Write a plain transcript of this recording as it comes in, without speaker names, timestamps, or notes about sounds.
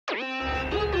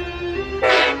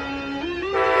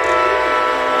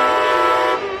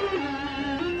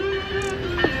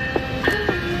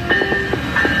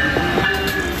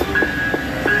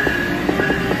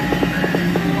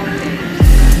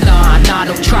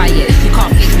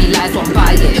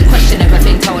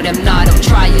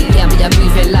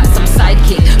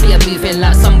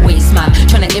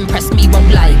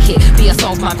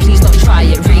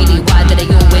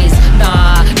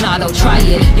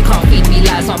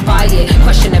won't buy it.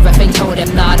 Question everything, told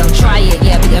them nah, don't try it.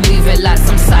 Yeah, but you're moving like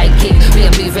some sidekick, but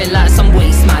you're moving like some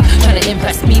waste man. Trying to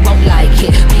impress me, won't like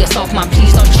it. Be yourself man,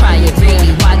 please don't try it.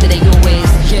 Really, why do they always?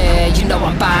 Yeah, you know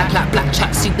I'm bad, like black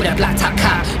tracksuit with a black top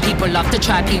cap. People love to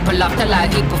try, people love to lie.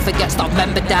 People forget, stop,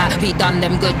 remember that. We done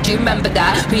them good, do you remember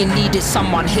that? We needed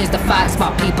someone, here's the facts.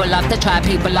 But people love to try,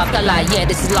 people love to lie. Yeah,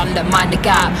 this is London, mind the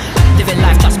gap. Living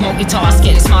life just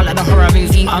multitasking. Smile like a horror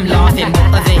movie, I'm laughing.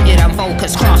 Motivated and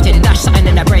focused, crafting. Dash something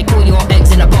in a break, all your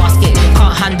eggs in a basket.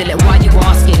 Can't handle it, why you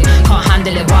asking? Can't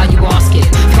handle it, why you asking?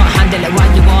 Can't handle it, why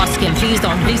you asking? Please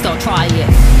don't try it.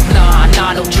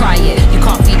 Nah, don't try it. You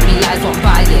can't feed me lies, won't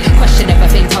buy it. Question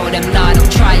everything, told them nah,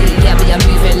 don't try it. Yeah, but you're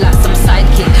moving like some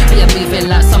sidekick, but you're moving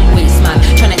like some waste man.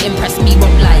 Trying to impress me,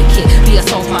 won't like it. Be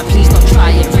yourself man, please don't try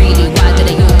it. Really, why do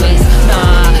they always?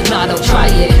 Nah, don't try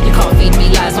it. You can't feed me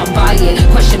lies, won't buy it.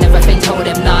 Question everything, told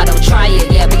them nah, don't try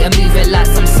it. Yeah, but you're moving like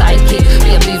some sidekick, but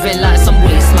you're moving like some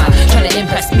waste man. Trying to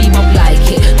impress me, won't like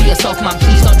it. Be yourself man,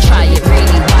 please don't try it.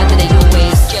 Really, why do they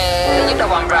always? Yeah, you know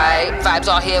I'm right. Vibes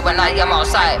are here when I am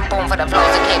outside. Born for the flows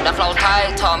to keep the flows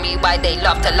tight. Tell me why they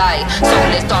love to lie.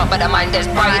 Soul is dark but the mind is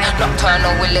bright.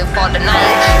 Nocturnal, we live for the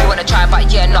night. You wanna try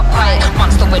but yeah, not quite.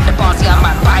 Monster with the bars, yeah, I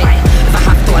might bite. If I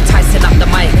have to, I tighten up the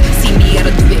mic. See me, I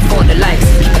don't do it for the likes.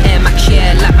 Keep it Air Max,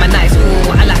 yeah, like my knives.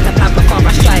 Ooh, I like to plan before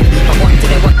I strike. But what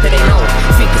do they know?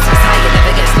 Frequency's high, it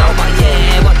never gets low. But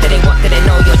yeah, what do they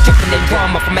know? You're dripping in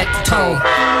drama from head to toe.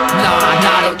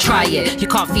 Nah, don't try it. You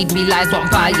can't feed me lies, won't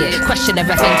buy it. Question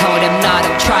everything, told them nah,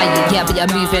 don't try it. Yeah, but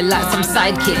you're moving like some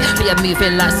sidekick, but you're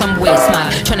moving like some waste man.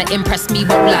 Trying to impress me,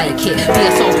 won't like it. Be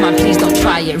yourself man, please don't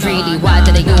try it. Really, why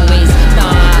do they always?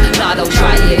 Nah, don't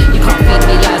try it. You can't feed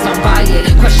me lies, won't buy it.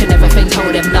 Question everything,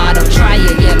 told them nah, don't try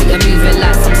it. Yeah, but you're moving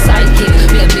like some sidekick,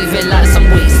 but you're moving like some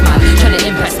waste man. Trying to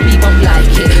impress me, won't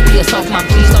like it. Be yourself man,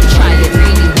 please don't try it.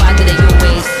 Really, why do they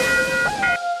always?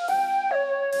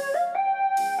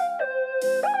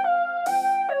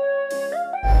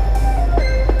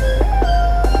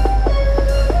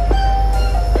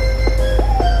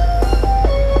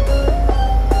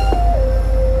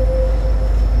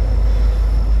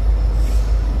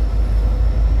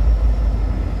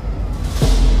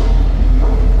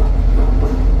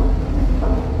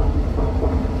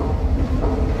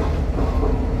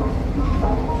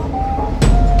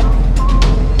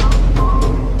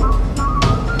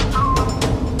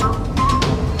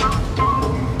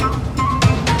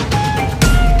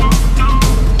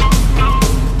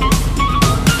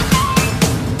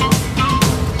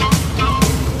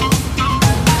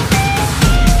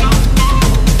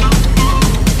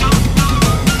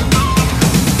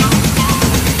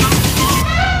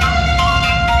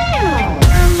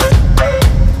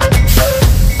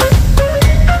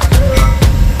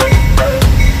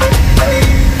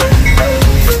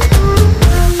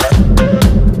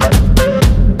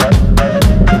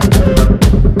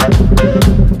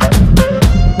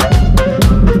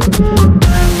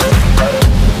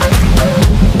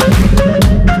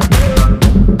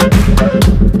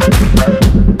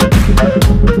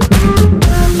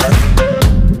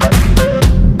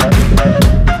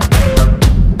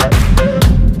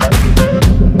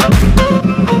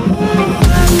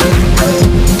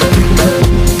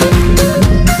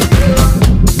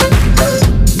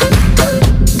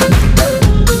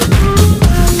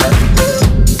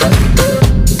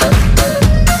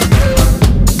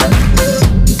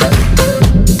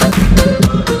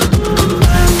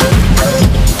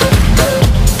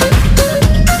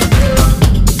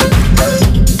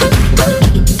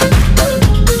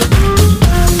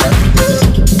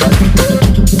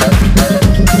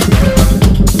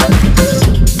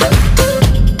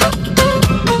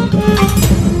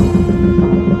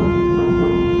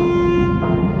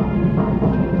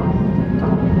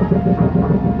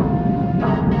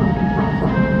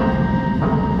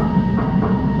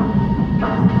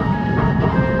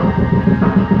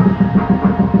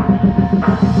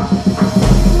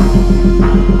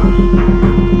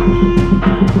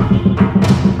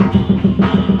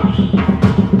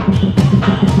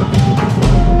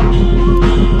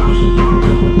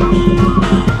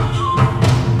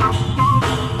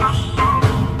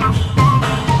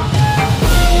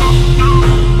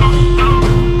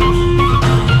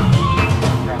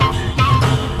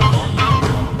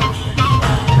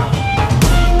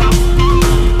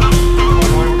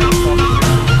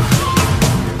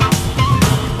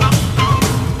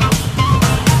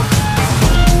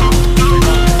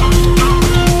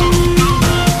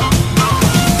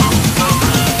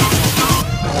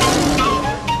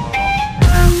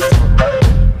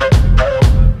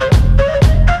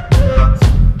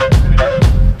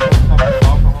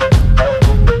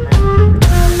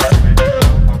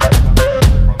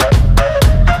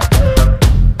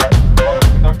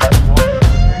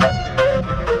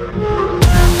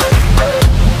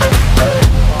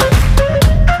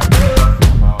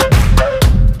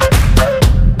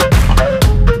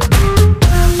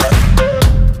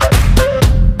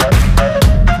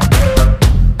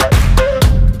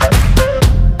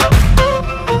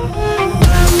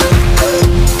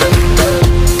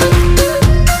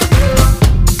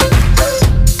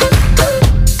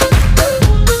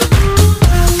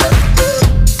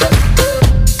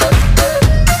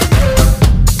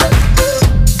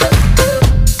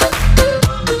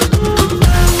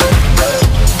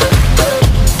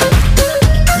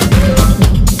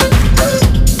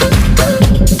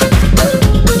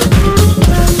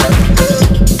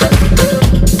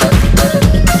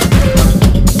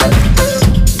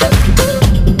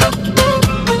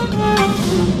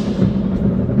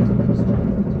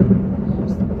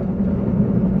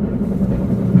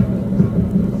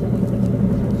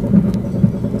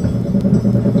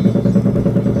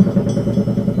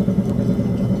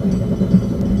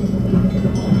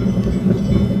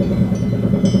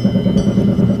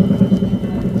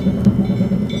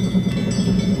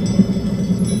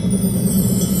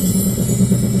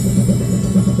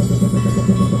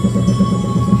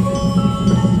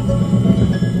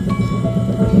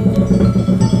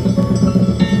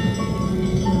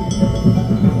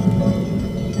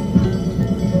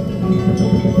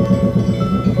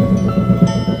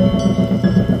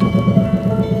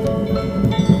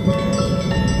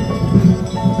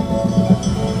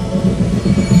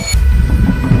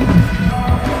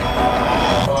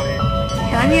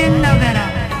 ながら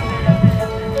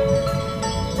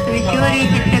後ろに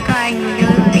世界に両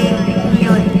手匂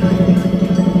い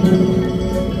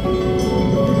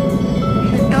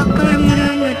ストックホルム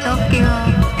の東京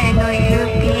への郵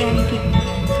便機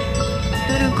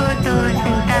することを選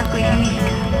択しました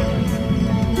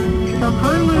ストック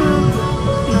ホルムの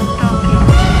東京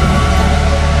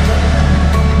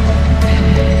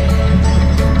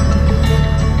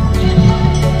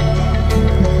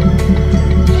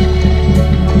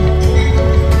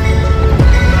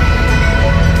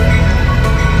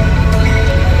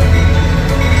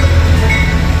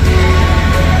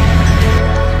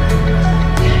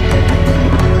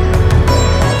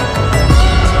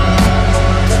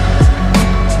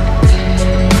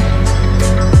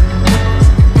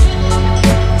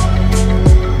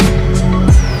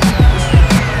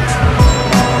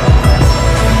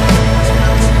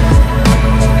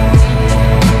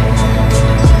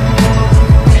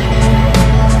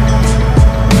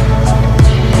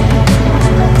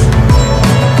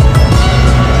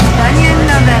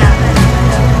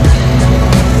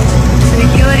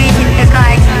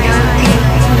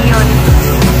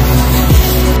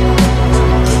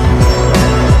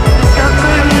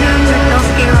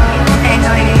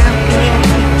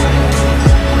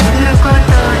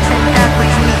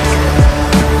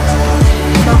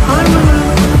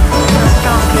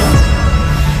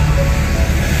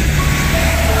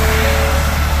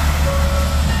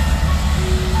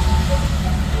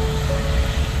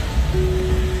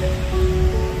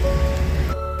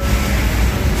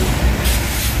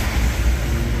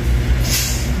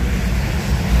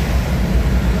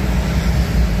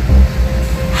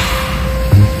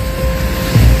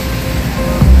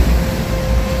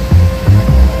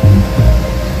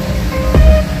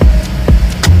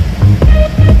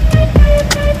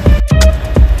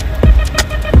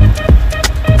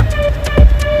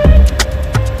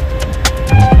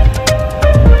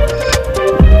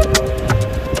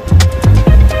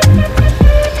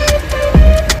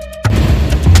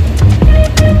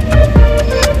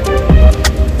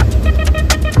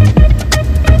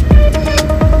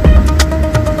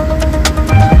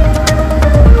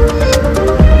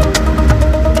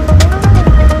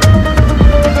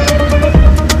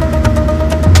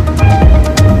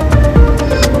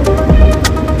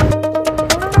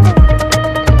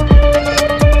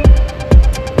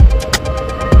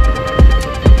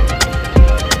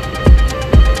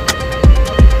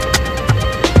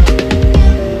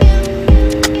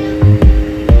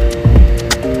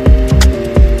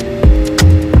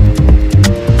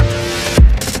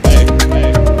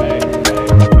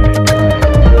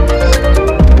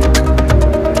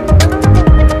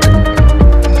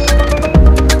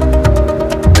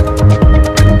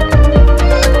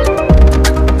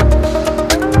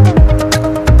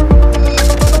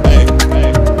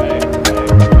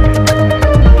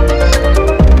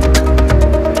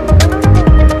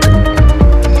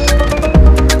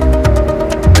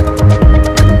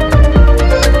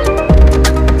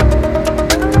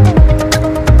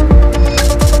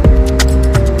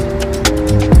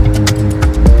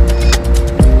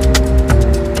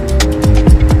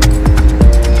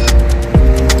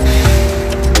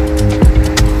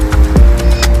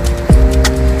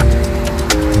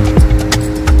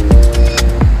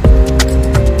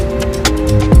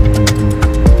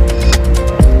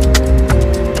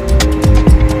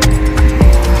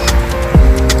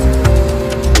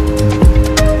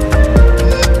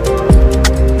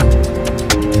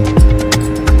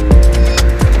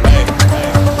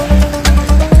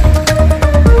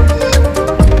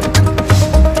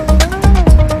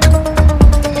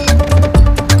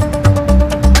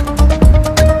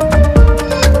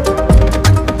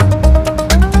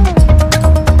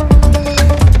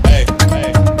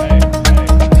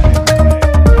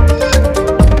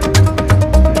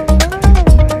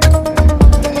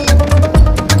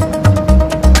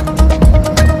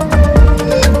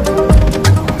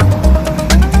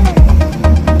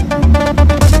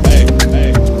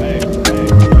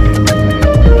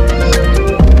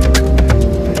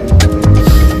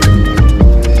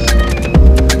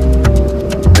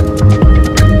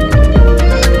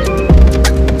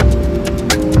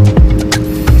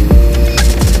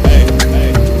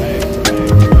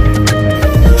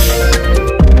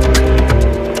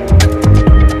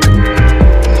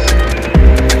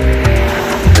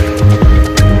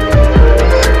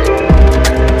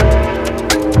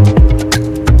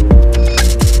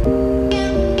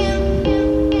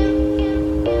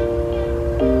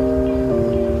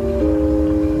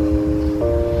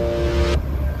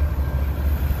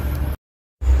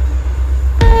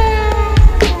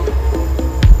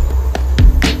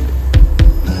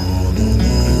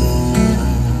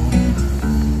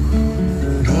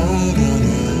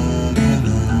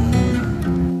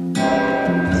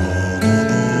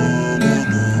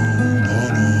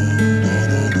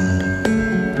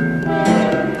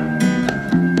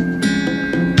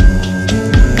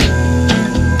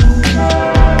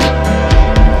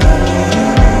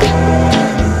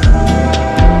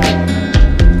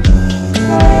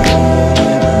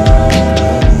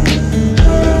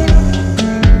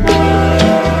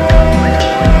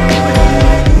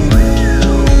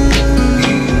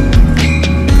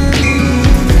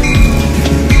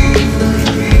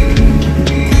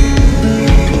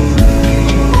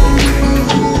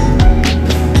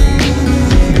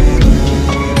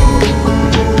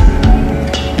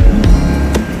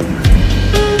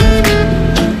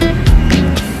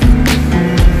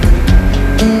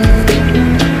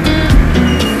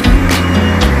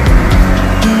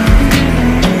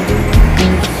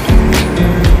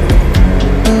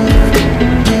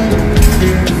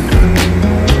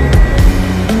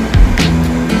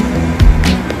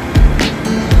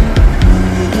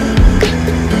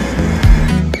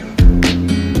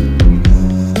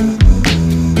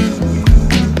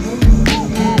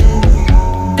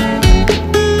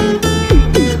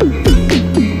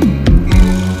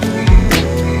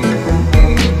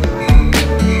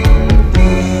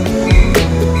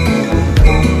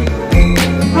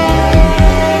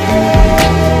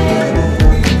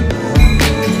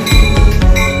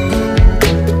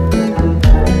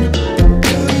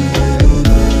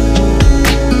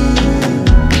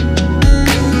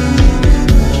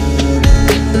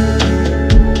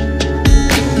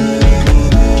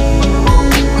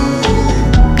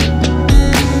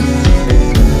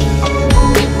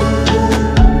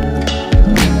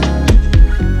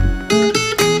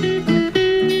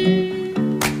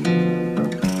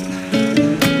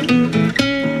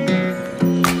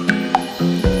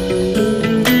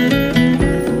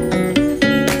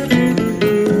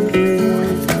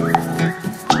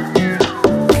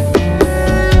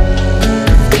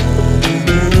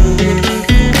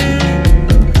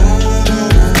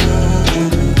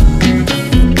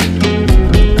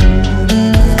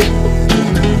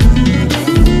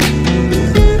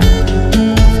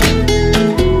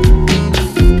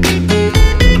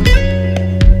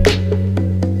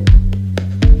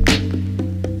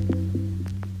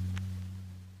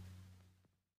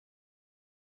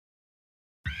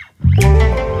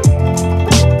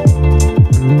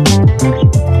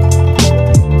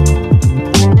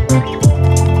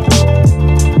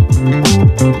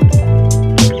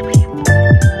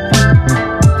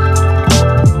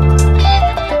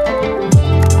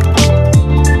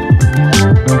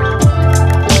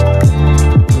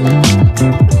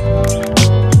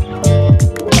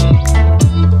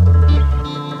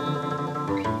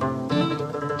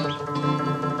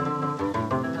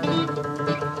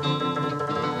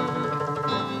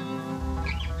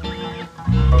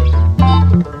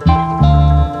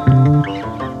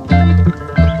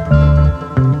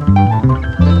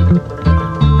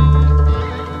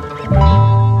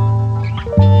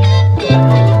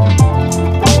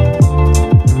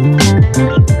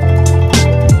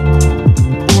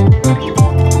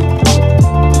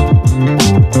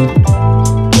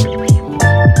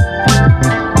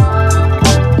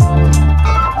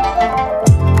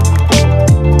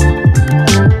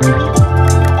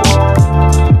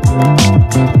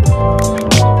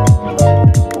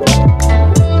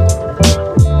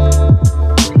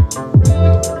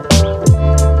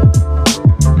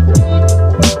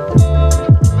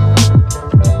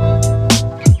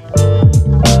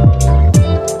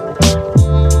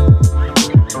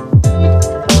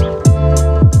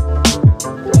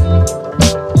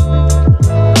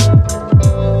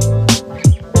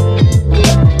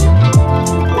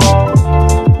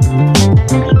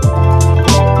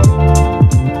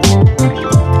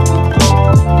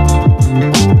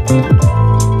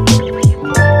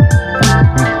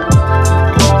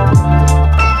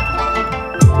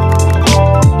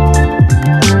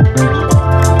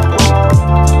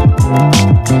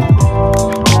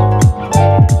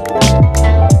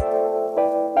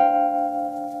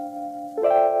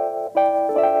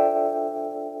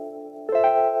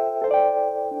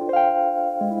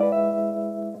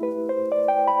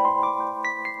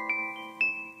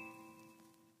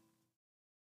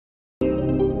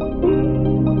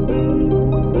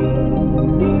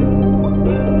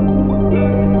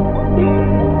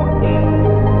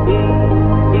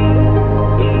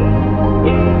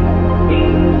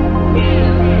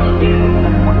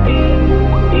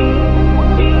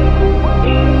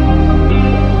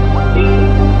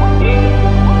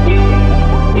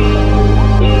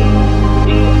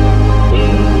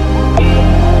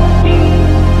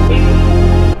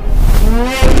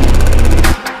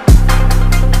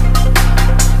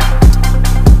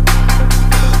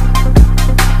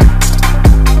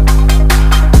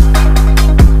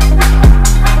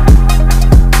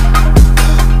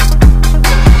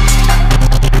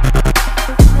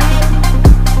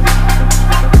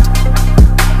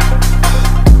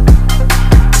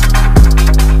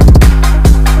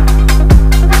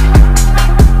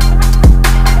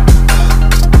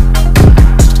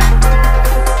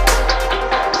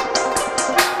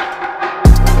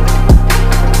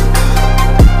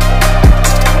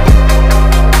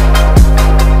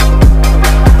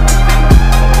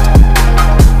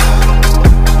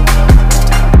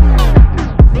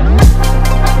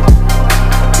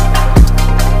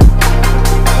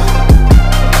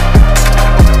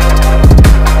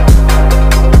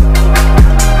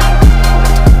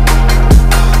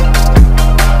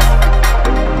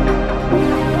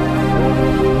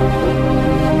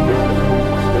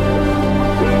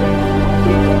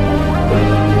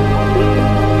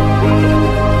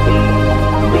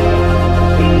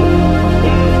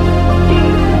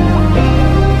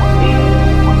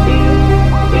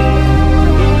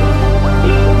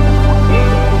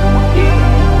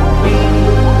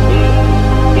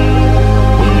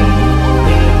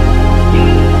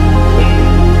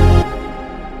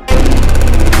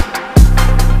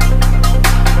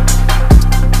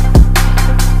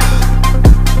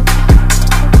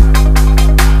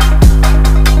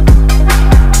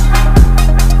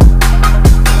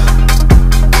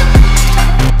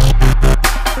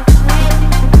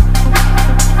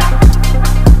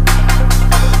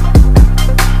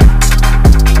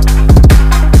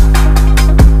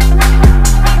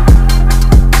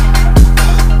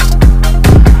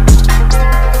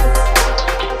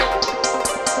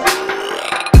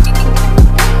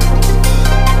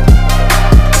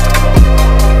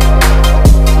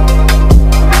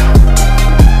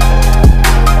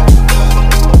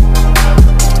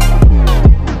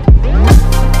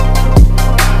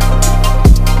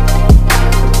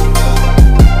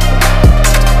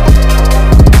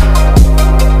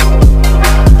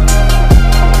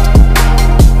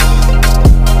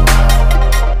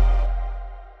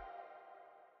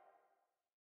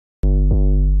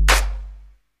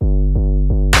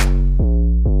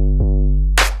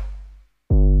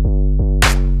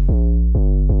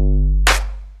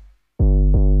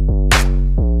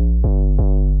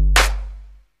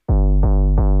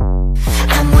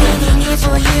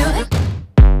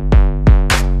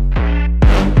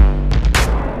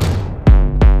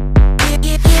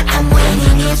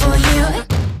here for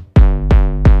you.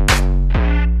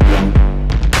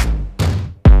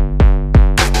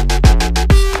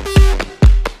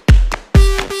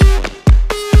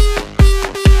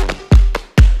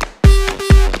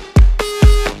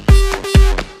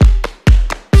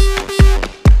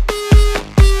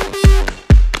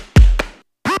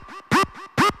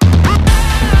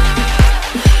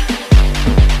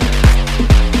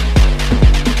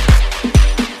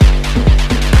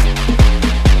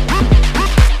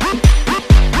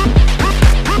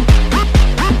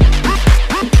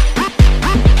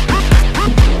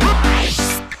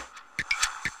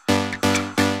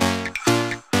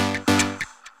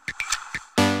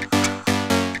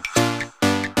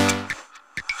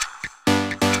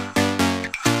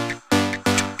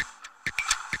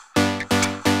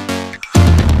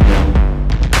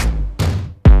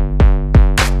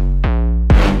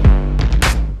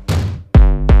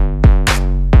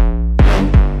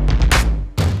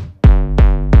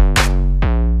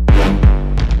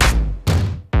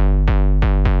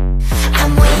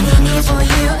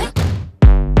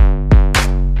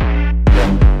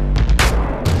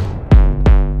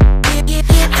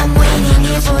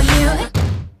 For you.